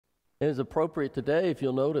It is appropriate today, if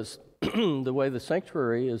you'll notice the way the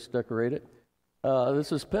sanctuary is decorated.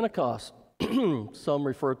 This is Pentecost. Some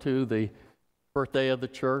refer to the birthday of the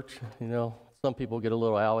church. You know, some people get a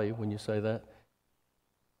little owie when you say that.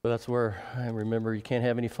 But that's where I remember you can't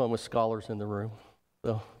have any fun with scholars in the room.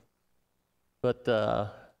 So, but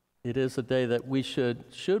it is a day that we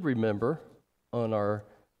should remember on our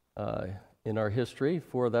in our history,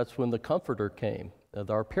 for that's when the Comforter came,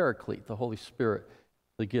 our Paraclete, the Holy Spirit,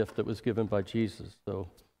 the gift that was given by Jesus. So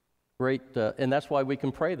great, and that's why we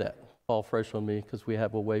can pray that, fall fresh on me, because we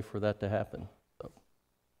have a way for that to happen.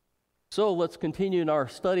 So let's continue in our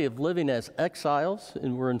study of living as exiles,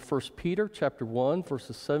 and we're in 1 Peter chapter 1,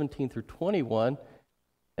 verses 17 through 21.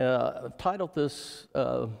 I've titled this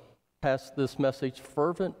message,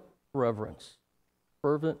 Fervent Reverence.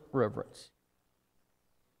 Fervent Reverence.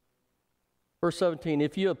 Verse 17,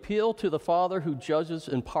 if you appeal to the Father who judges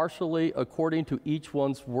impartially according to each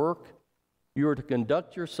one's work, you are to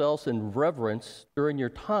conduct yourselves in reverence during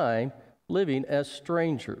your time living as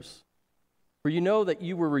strangers. For you know that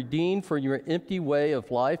you were redeemed from your empty way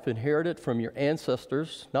of life inherited from your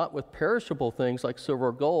ancestors, not with perishable things like silver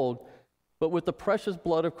or gold, but with the precious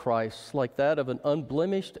blood of Christ, like that of an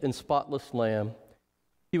unblemished and spotless lamb.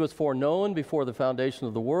 He was foreknown before the foundation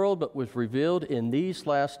of the world, but was revealed in these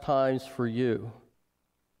last times for you.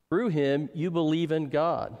 Through him you believe in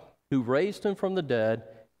God, who raised him from the dead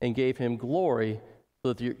and gave him glory,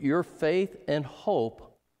 so that your faith and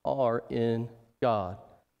hope are in God.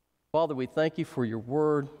 Father, we thank you for your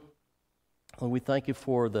word, and we thank you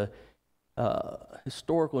for the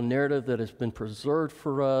historical narrative that has been preserved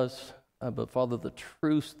for us, but Father, the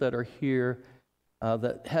truths that are here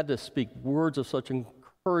that had to speak words of such encouragement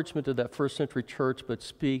to that first century church, but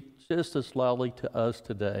speak just as loudly to us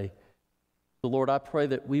today. So Lord, I pray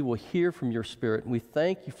that we will hear from your Spirit, and we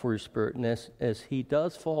thank you for your Spirit, and as he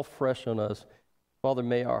does fall fresh on us, Father,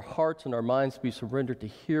 may our hearts and our minds be surrendered to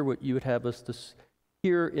hear what you would have us to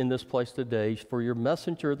hear in this place today. For your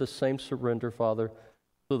messenger, the same surrender, Father,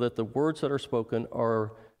 so that the words that are spoken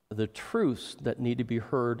are the truths that need to be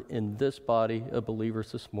heard in this body of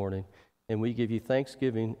believers this morning. And we give you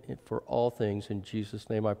thanksgiving for all things. In Jesus'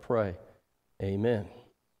 name I pray. Amen.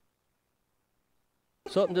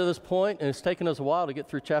 So up to this point, and it's taken us a while to get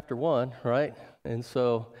through chapter 1, right? And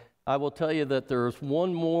so I will tell you that there's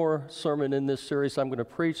one more sermon in this series I'm going to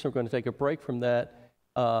preach. So I'm going to take a break from that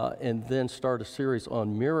and then start a series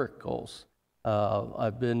on miracles.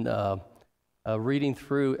 I've been reading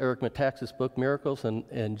through Eric Metaxas' book, Miracles,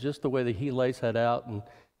 and just the way that he lays that out.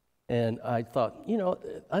 And I thought,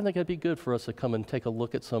 I think it'd be good for us to come and take a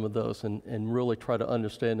look at some of those and really try to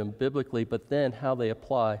understand them biblically, but then how they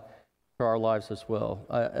apply to our lives as well.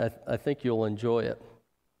 I think you'll enjoy it.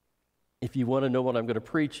 If you want to know what I'm going to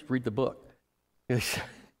preach, read the book.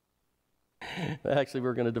 Actually,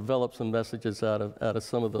 we're going to develop some messages out of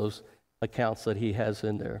some of those accounts that he has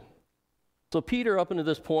in there. So Peter, up until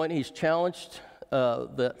this point, he's challenged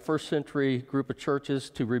that first century group of churches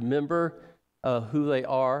to remember who they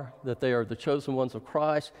are, that they are the chosen ones of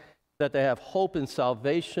Christ, that they have hope in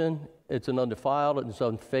salvation. It's an undefiled, it's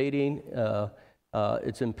unfading,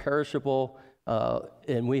 it's imperishable,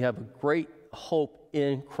 and we have a great hope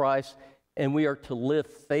in Christ, and we are to live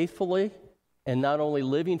faithfully, and not only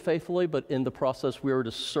living faithfully, but in the process we are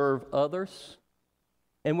to serve others,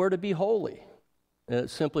 and we're to be holy,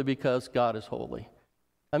 simply because God is holy.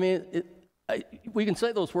 I mean, we can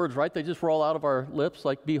say those words, right? They just roll out of our lips,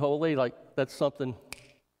 like be holy, like that's something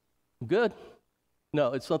good.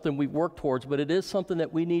 No, it's something we work towards, but it is something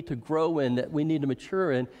that we need to grow in, that we need to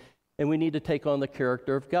mature in, and we need to take on the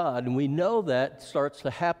character of God. And we know that starts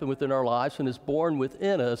to happen within our lives and is born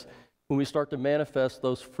within us when we start to manifest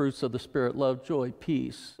those fruits of the Spirit: love, joy,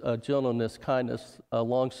 peace, gentleness, kindness,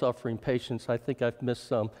 long-suffering, patience. I think I've missed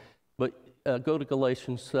some, but go to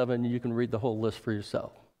Galatians 7, and you can read the whole list for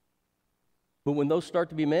yourself. But when those start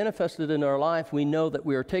to be manifested in our life, we know that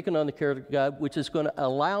we are taking on the character of God, which is going to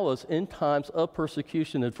allow us in times of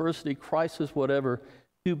persecution, adversity, crisis, whatever,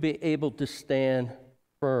 to be able to stand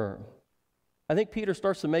firm. I think Peter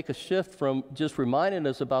starts to make a shift from just reminding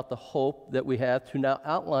us about the hope that we have to now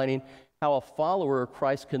outlining how a follower of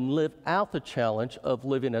Christ can live out the challenge of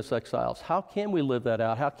living as exiles. How can we live that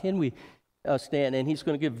out? How can we stand? And he's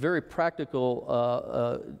going to give very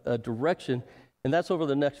practical direction. And that's over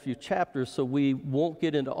the next few chapters, so we won't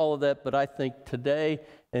get into all of that, but I think today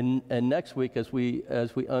and next week, as we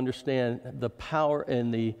understand the power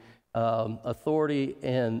and the authority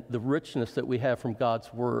and the richness that we have from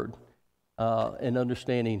God's Word, and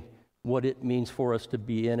understanding what it means for us to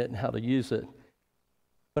be in it and how to use it,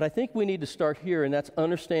 But I think we need to start here, and that's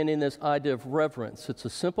understanding this idea of reverence. It's a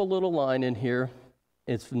simple little line in here.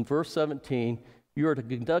 It's in verse 17. You are to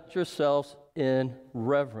conduct yourselves in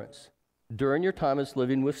reverence during your time as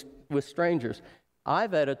living with strangers.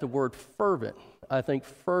 I've added the word fervent. I think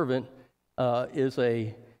fervent is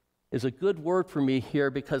a good word for me here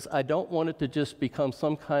because I don't want it to just become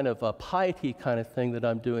some kind of a piety kind of thing that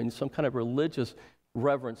I'm doing, some kind of religious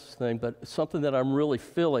reverence thing, but something that I'm really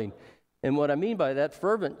feeling. And what I mean by that,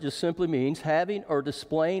 fervent just simply means having or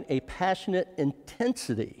displaying a passionate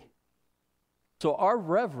intensity. So our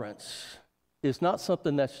reverence is not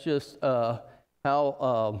something that's just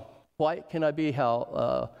how quiet can I be,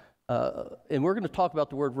 and we're going to talk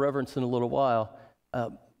about the word reverence in a little while,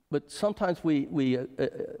 but sometimes we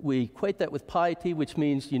equate that with piety, which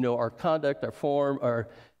means, our conduct, our form, our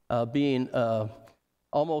being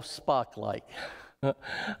almost Spock-like,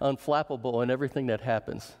 unflappable in everything that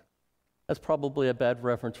happens. That's probably a bad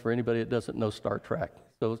reference for anybody that doesn't know Star Trek.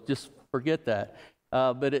 So just forget that.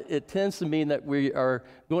 But it tends to mean that we are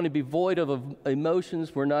going to be void of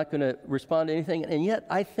emotions. We're not going to respond to anything. And yet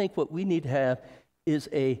I think what we need to have is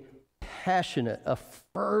a passionate, a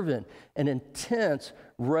fervent, an intense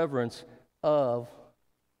reverence of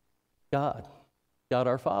God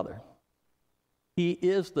our Father. He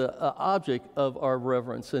is the object of our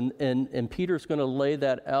reverence. And Peter's going to lay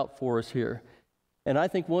that out for us here. And I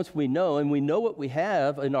think once we know, and we know what we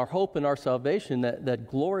have in our hope and our salvation, that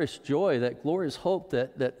glorious joy, that glorious hope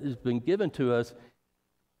that has been given to us,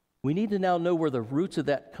 we need to now know where the roots of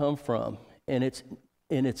that come from. And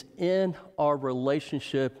it's in our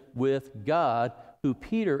relationship with God, who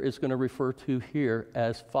Peter is going to refer to here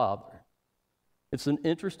as Father. It's an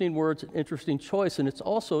interesting word, it's an interesting choice, and it's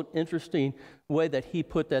also an interesting way that he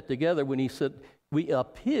put that together when he said, we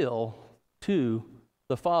appeal to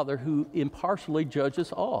the Father who impartially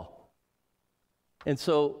judges all. And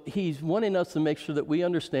so he's wanting us to make sure that we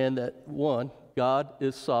understand that, one, God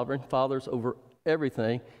is sovereign, Father's over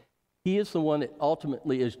everything. He is the one that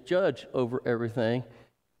ultimately is judge over everything.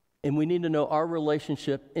 And we need to know our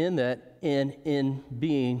relationship in that and in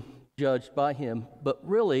being judged by him. But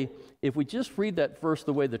really, if we just read that verse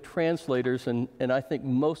the way the translators, and I think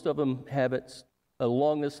most of them have it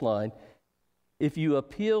along this line, if you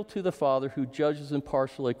appeal to the Father who judges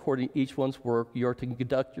impartially according to each one's work, you are to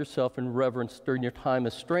conduct yourself in reverence during your time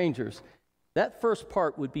as strangers. That first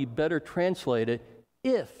part would be better translated,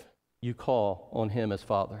 if you call on him as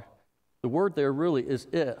Father. The word there really is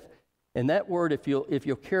if. And that word, if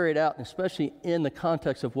you'll carry it out, and especially in the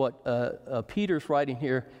context of what Peter's writing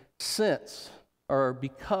here, since or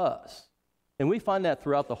because. And we find that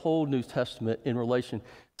throughout the whole New Testament in relation.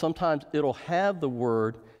 Sometimes it'll have the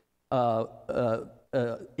word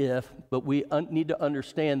if, but we need to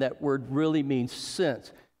understand that word really means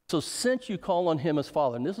since. So since you call on him as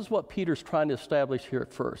Father, and this is what Peter's trying to establish here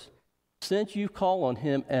at first. Since you call on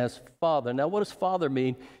him as Father. Now, what does Father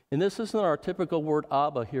mean? And this isn't our typical word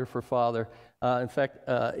Abba here for Father. In fact,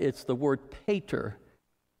 it's the word pater.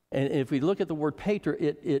 And if we look at the word pater,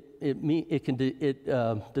 it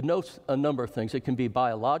denotes a number of things. It can be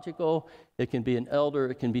biological. It can be an elder.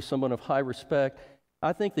 It can be someone of high respect.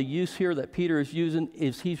 I think the use here that Peter is using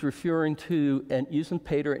is he's referring to and using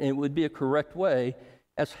pater, and it would be a correct way,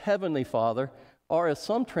 as Heavenly Father, or as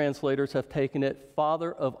some translators have taken it,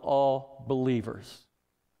 Father of all believers.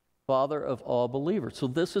 Father of all believers. So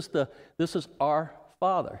this is our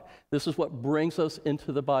Father. This is what brings us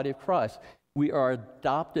into the body of Christ. We are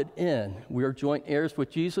adopted in. We are joint heirs with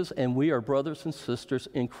Jesus, and we are brothers and sisters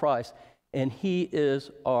in Christ, and he is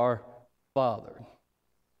our Father.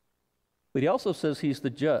 But he also says he's the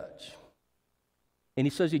judge. And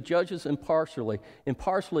he says he judges impartially.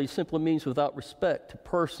 Impartially simply means without respect to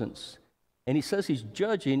persons. And he says he's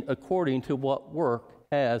judging according to what work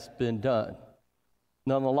has been done.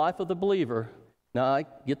 Now, in the life of the believer, now I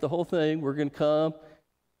get the whole thing. We're going to come.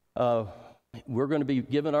 We're going to be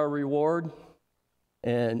given our reward.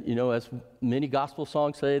 And, as many gospel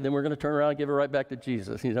songs say, then we're going to turn around and give it right back to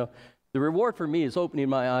Jesus. The reward for me is opening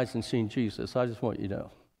my eyes and seeing Jesus. I just want you to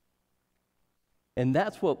know. And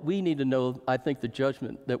that's what we need to know, I think, the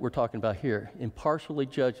judgment that we're talking about here. Impartially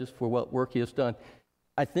judges for what work he has done.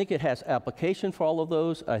 I think it has application for all of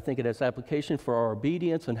those. I think it has application for our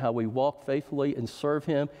obedience and how we walk faithfully and serve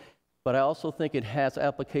him. But I also think it has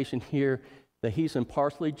application here that he's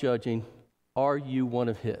impartially judging, are you one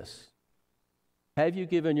of his? Have you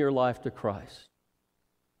given your life to Christ?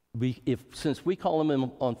 Since we call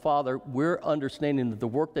him on Father, we're understanding that the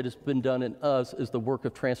work that has been done in us is the work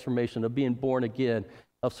of transformation, of being born again,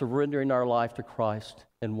 of surrendering our life to Christ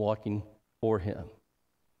and walking for him.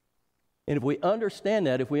 And if we understand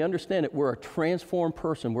that we're a transformed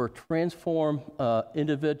person, we're a transformed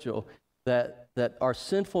individual, that our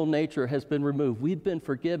sinful nature has been removed, we've been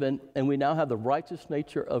forgiven, and we now have the righteous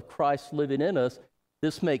nature of Christ living in us.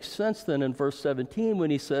 This makes sense then in verse 17 when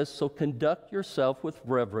he says, so conduct yourself with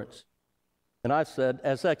reverence. And I've said,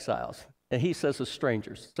 as exiles. And he says, as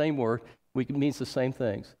strangers. Same word. It means the same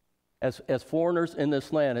things. As foreigners in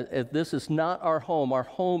this land. As this is not our home. Our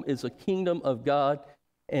home is a kingdom of God,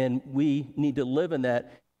 and we need to live in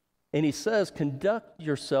that. And he says, conduct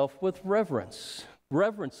yourself with reverence.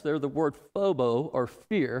 Reverence there, the word phobo, or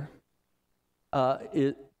fear,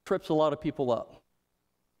 it trips a lot of people up.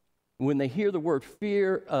 When they hear the word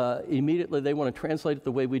fear, immediately they want to translate it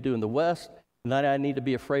the way we do in the West, and I need to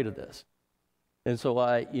be afraid of this. And so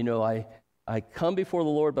I come before the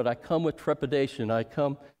Lord, but I come with trepidation. I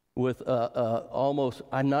come with almost,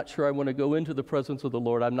 I'm not sure I want to go into the presence of the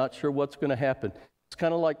Lord. I'm not sure what's going to happen. It's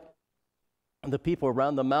kind of like the people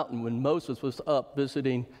around the mountain when Moses was up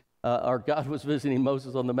visiting, or God was visiting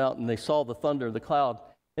Moses on the mountain. They saw the thunder, the cloud,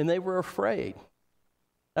 and they were afraid.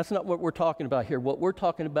 That's not what we're talking about here. What we're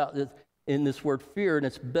talking about is in this word fear, and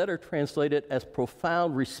it's better translated as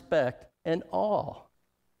profound respect and awe.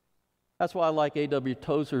 That's why I like A.W.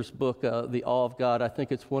 Tozer's book, The Awe of God. I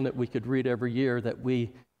think it's one that we could read every year, that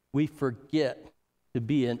we forget to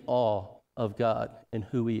be in awe of God and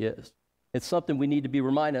who he is. It's something we need to be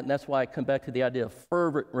reminded, and that's why I come back to the idea of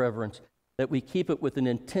fervent reverence, that we keep it with an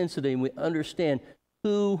intensity and we understand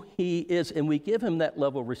who he is, and we give him that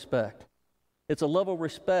level of respect. It's a level of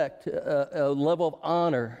respect, a level of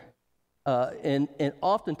honor, and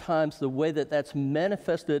oftentimes the way that that's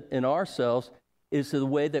manifested in ourselves is the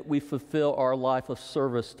way that we fulfill our life of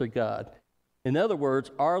service to God. In other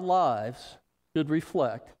words, our lives should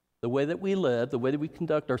reflect the way that we live, the way that we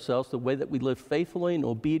conduct ourselves, the way that we live faithfully and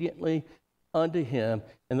obediently unto him,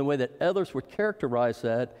 and the way that others would characterize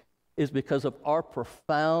that is because of our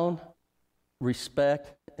profound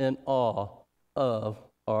respect and awe of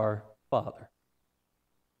our Father.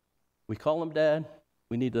 We call him Dad.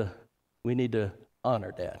 We need to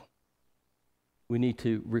honor Dad. We need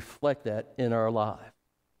to reflect that in our life.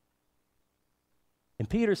 And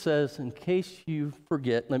Peter says, in case you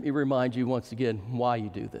forget, let me remind you once again why you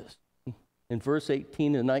do this. In verse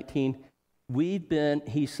 18 and 19,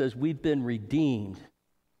 he says, we've been redeemed.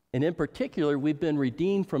 And in particular, we've been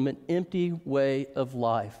redeemed from an empty way of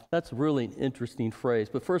life. That's really an interesting phrase.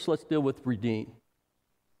 But first, let's deal with redeemed.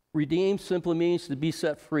 Redeemed simply means to be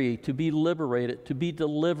set free, to be liberated, to be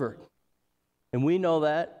delivered. And we know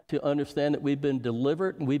that to understand that we've been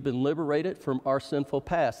delivered and we've been liberated from our sinful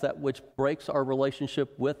past, that which breaks our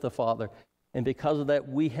relationship with the Father. And because of that,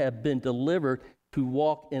 we have been delivered to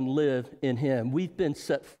walk and live in him. We've been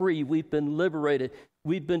set free. We've been liberated.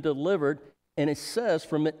 We've been delivered. And it says,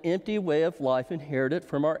 from an empty way of life inherited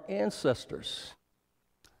from our ancestors.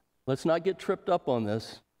 Let's not get tripped up on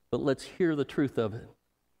this, but let's hear the truth of it.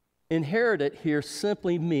 Inherited here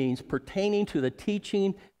simply means pertaining to the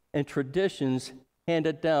teaching and traditions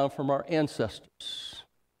handed down from our ancestors.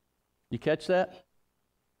 You catch that?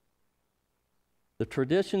 The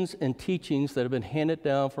traditions and teachings that have been handed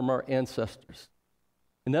down from our ancestors.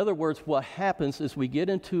 In other words, what happens is we get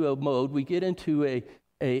into a mode, we get into a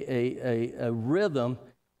rhythm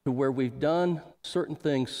to where we've done certain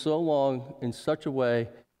things so long in such a way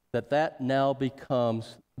that now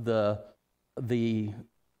becomes the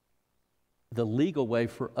legal way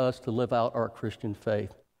for us to live out our Christian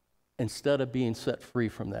faith instead of being set free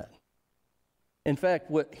from that. In fact,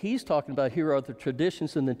 what he's talking about here are the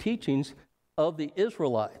traditions and the teachings of the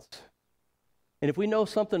Israelites. And if we know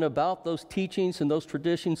something about those teachings and those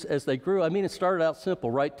traditions as they grew, I mean, it started out simple,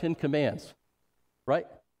 right? 10 Commands, right?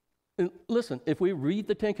 And listen, if we read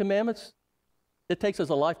the 10 Commandments, it takes us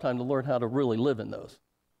a lifetime to learn how to really live in those.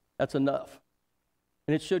 That's enough.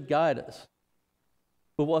 And it should guide us.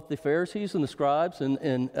 But what the Pharisees and the scribes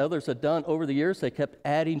and others had done over the years, they kept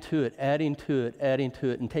adding to it,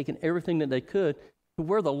 and taking everything that they could to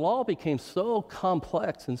where the law became so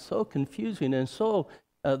complex and so confusing and so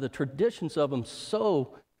the traditions of them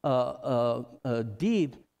so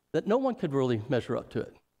deep that no one could really measure up to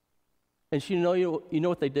it. And you know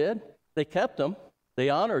what they did? They kept them. They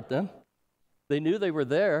honored them. They knew they were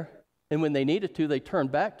there. And when they needed to, they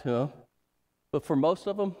turned back to them. But for most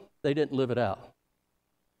of them, they didn't live it out.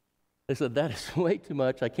 They said, that is way too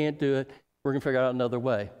much. I can't do it. We're going to figure out another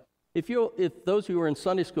way. If those who were in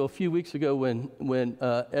Sunday school a few weeks ago when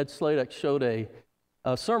Ed Sladek showed a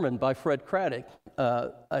sermon by Fred Craddock,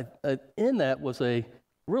 in that was a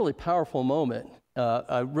really powerful moment.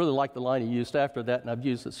 I really like the line he used after that, and I've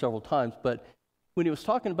used it several times. But when he was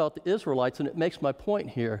talking about the Israelites, and it makes my point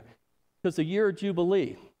here, Because the year of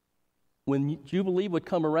Jubilee, when Jubilee would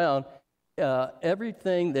come around,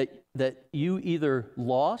 everything that you either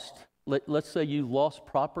lost, let's say you lost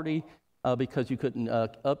property because you couldn't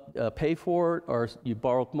pay for it, or you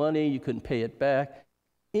borrowed money, you couldn't pay it back.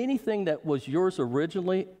 Anything that was yours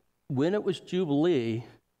originally, when it was Jubilee,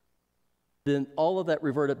 then all of that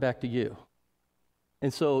reverted back to you.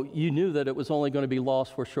 And so you knew that it was only going to be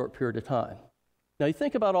lost for a short period of time. Now you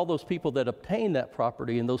think about all those people that obtained that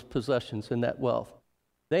property and those possessions and that wealth.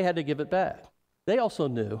 They had to give it back. They also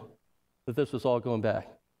knew that this was all going back.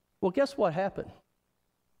 Well, guess what happened?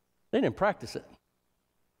 They didn't practice it.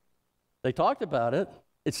 They talked about it.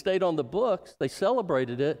 It stayed on the books. They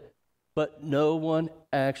celebrated it, but no one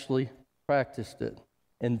actually practiced it.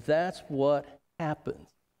 And that's what happens.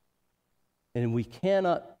 And we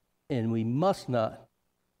cannot and we must not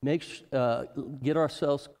get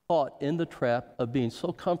ourselves caught in the trap of being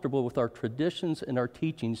so comfortable with our traditions and our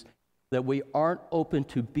teachings that we aren't open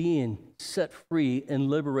to being set free and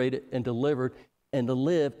liberated and delivered and to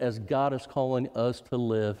live as God is calling us to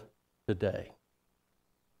live today.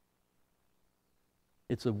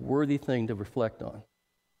 It's a worthy thing to reflect on.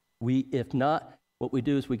 If not, what we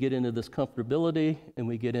do is we get into this comfortability and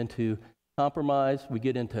we get into compromise, we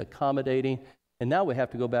get into accommodating, and now we have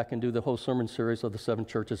to go back and do the whole sermon series of the 7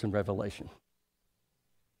 churches in Revelation.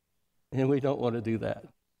 And we don't want to do that.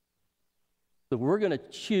 So we're going to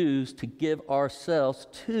choose to give ourselves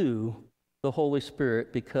to the Holy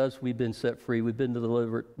Spirit because we've been set free, we've been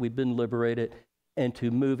delivered, we've been liberated, and to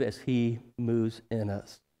move as He moves in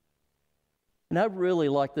us. And I really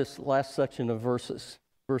like this last section of verses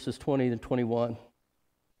 20 and 21,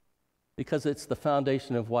 because it's the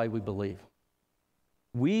foundation of why we believe.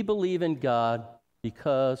 We believe in God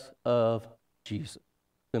because of Jesus,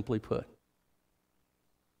 simply put.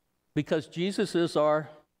 Because Jesus is our,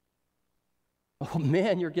 oh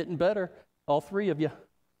man, you're getting better, all 3 of you.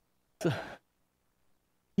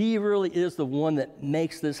 He really is the one that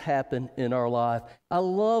makes this happen in our life. I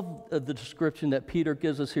love the description that Peter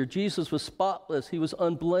gives us here. Jesus was spotless. He was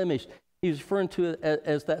unblemished. He's referring to it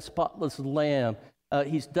as that spotless lamb.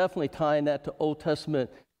 He's definitely tying that to Old Testament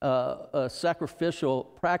sacrificial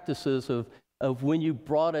practices of when you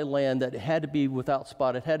brought a lamb that had to be without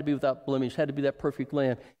spot, it had to be without blemish, had to be that perfect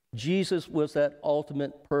lamb. Jesus was that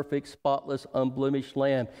ultimate, perfect, spotless, unblemished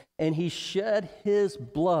lamb. And He shed His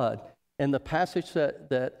blood. And the passage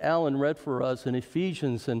that Alan read for us in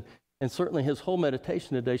Ephesians, and certainly his whole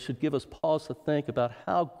meditation today, should give us pause to think about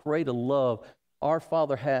how great a love our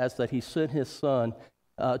Father has that He sent His Son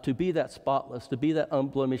to be that spotless, to be that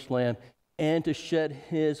unblemished lamb, and to shed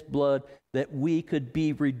His blood that we could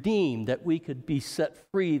be redeemed, that we could be set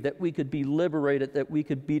free, that we could be liberated, that we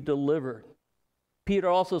could be delivered. Peter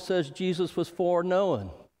also says Jesus was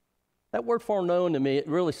foreknown. That word foreknown to me, it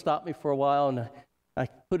really stopped me for a while, and I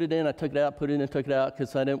put it in, I took it out, put it in, took it out,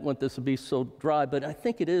 because I didn't want this to be so dry, but I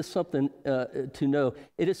think it is something to know.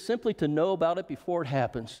 It is simply to know about it before it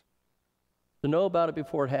happens. To know about it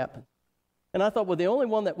before it happens. And I thought, well, the only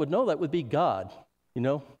one that would know that would be God, you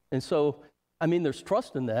know? And so, I mean, there's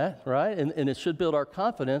trust in that, right? And it should build our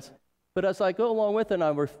confidence. But as I go along with it, I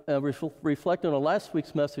reflect on last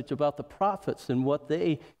week's message about the prophets and what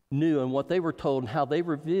they knew and what they were told and how they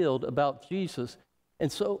revealed about Jesus.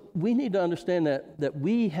 And so we need to understand that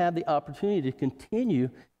we have the opportunity to continue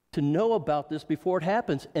to know about this before it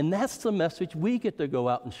happens. And that's the message we get to go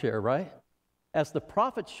out and share, right? As the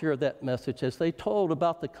prophets shared that message, as they told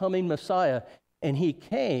about the coming Messiah, and He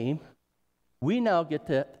came, we now get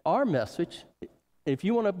to our message. If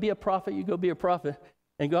you want to be a prophet, you go be a prophet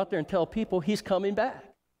and go out there and tell people He's coming back.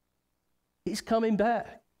 He's coming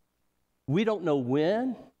back. We don't know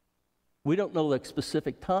when. We don't know the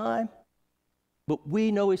specific time. But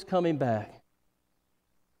we know He's coming back.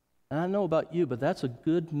 And I know about you, but that's a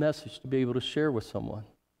good message to be able to share with someone.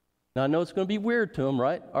 Now, I know it's going to be weird to them,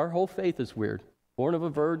 right? Our whole faith is weird. Born of a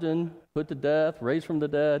virgin, put to death, raised from the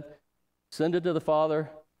dead, ascended to the Father,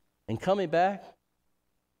 and coming back.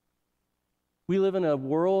 We live in a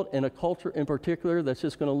world and a culture in particular that's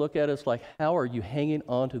just going to look at us like, how are you hanging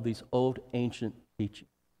on to these old ancient teachings?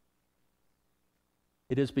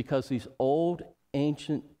 It is because these old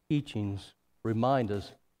ancient teachings remind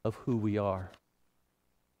us of who we are,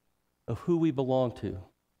 of who we belong to,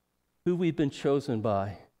 who we've been chosen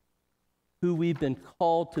by, who we've been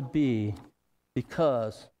called to be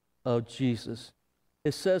because of Jesus.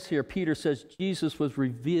 It says here, Peter says, Jesus was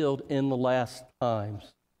revealed in the last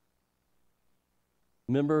times.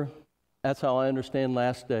 Remember, that's how I understand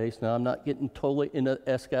last days. Now, I'm not getting totally into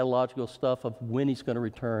eschatological stuff of when He's going to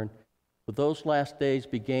return, but those last days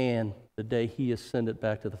began the day He ascended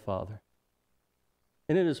back to the Father.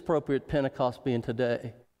 And it is appropriate, Pentecost being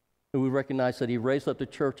today, and we recognize that he raised up the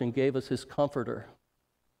church and gave us his comforter.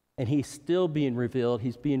 And he's still being revealed.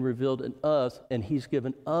 He's being revealed in us, and he's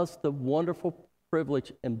given us the wonderful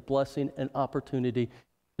privilege and blessing and opportunity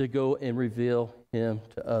to go and reveal him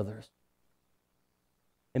to others.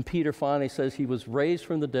 And Peter finally says he was raised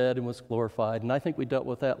from the dead and was glorified. And I think we dealt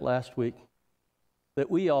with that last week,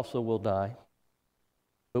 that we also will die,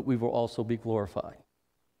 but we will also be glorified.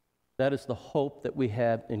 That is the hope that we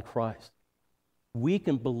have in Christ. We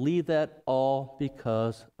can believe that all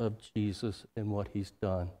because of Jesus and what he's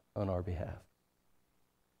done on our behalf.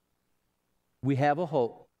 We have a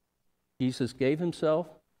hope. Jesus gave himself.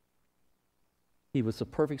 He was the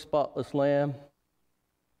perfect, spotless lamb.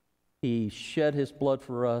 He shed his blood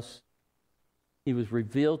for us. He was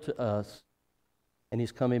revealed to us, and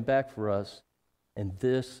he's coming back for us. And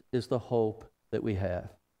this is the hope that we have.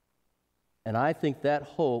 And I think that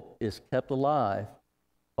hope is kept alive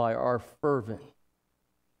by our fervent,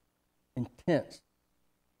 intense,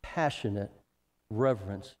 passionate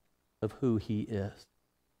reverence of who he is.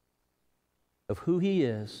 Of who he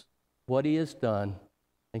is, what he has done,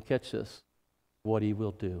 and catch this, what he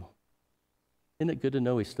will do. Isn't it good to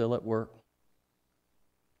know he's still at work?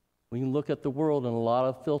 We can look at the world in a lot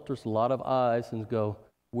of filters, a lot of eyes, and go,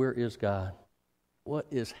 where is God? What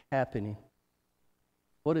is happening?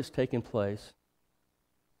 What is taking place?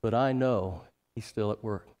 But I know he's still at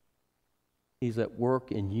work. He's at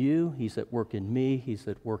work in you. He's at work in me. He's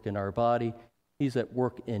at work in our body. He's at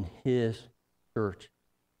work in his church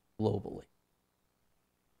globally.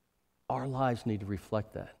 Our lives need to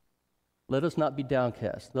reflect that. Let us not be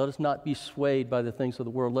downcast. Let us not be swayed by the things of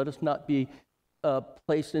the world. Let us not be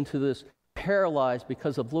placed into this paralyzed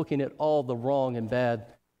because of looking at all the wrong and bad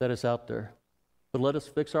that is out there. But let us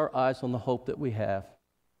fix our eyes on the hope that we have,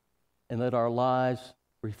 and let our lives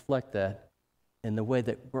reflect that in the way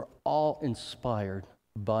that we're all inspired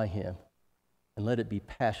by him, and let it be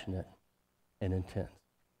passionate and intense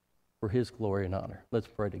for his glory and honor. Let's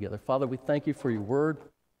pray together. Father, we thank you for your word.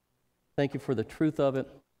 Thank you for the truth of it.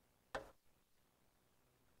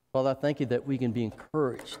 Father, I thank you that we can be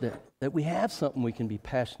encouraged, that we have something we can be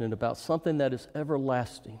passionate about, something that is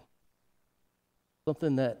everlasting,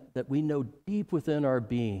 something that we know deep within our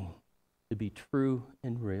being to be true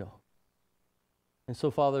and real. And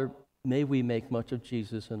so, Father, may we make much of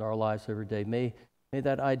Jesus in our lives every day. May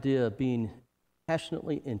that idea of being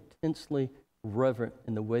passionately, intensely reverent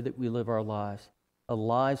in the way that we live our lives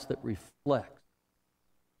that reflect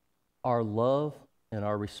our love and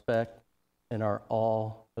our respect and our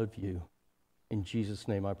awe of you. In Jesus'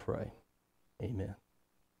 name I pray. Amen.